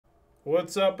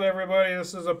What's up, everybody?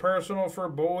 This is a personal for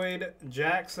Boyd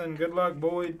Jackson. Good luck,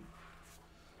 Boyd.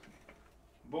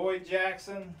 Boyd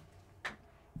Jackson.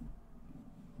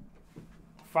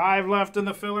 5 left in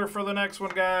the filler for the next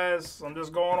one, guys. I'm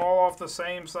just going all off the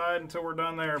same side until we're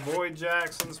done there. Boyd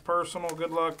Jackson's personal.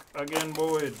 Good luck again,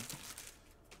 Boyd.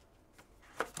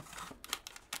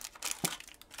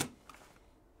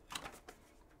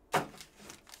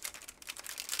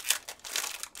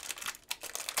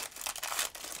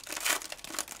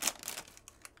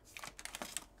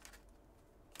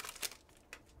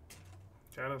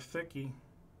 Got a thickie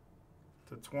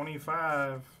to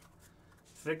 25.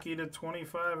 Thickie to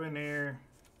 25 in here.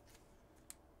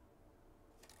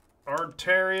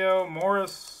 Arterio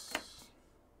Morris.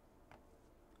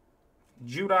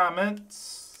 Judah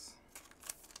Mintz.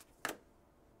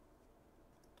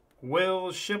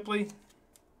 Will Shipley.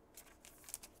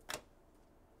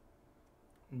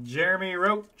 Jeremy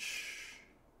Roach.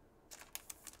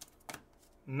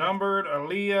 Numbered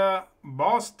Aaliyah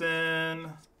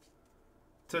Boston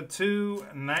to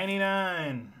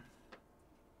 299.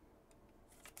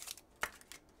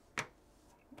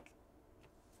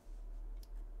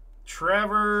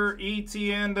 Trevor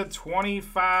Etienne to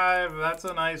 25. That's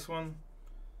a nice one.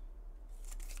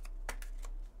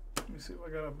 Let me see if I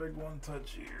got a big one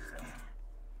touch here.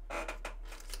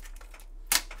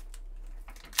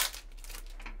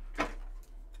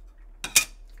 Let's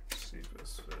see if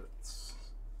this fits.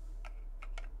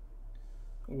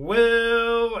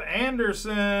 Will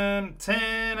Anderson,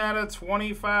 10 out of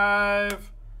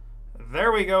 25.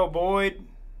 There we go, Boyd.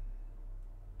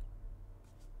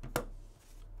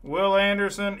 Will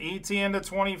Anderson, ETN to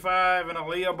 25, and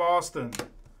Aaliyah Boston.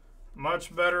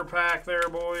 Much better pack there,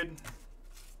 Boyd.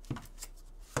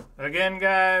 Again,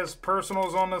 guys,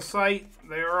 personals on the site.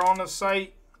 They are on the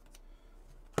site.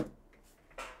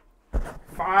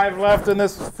 5 left in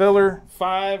this filler.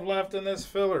 5 left in this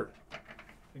filler.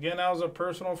 Again, that was a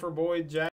personal for Boyd Jackson.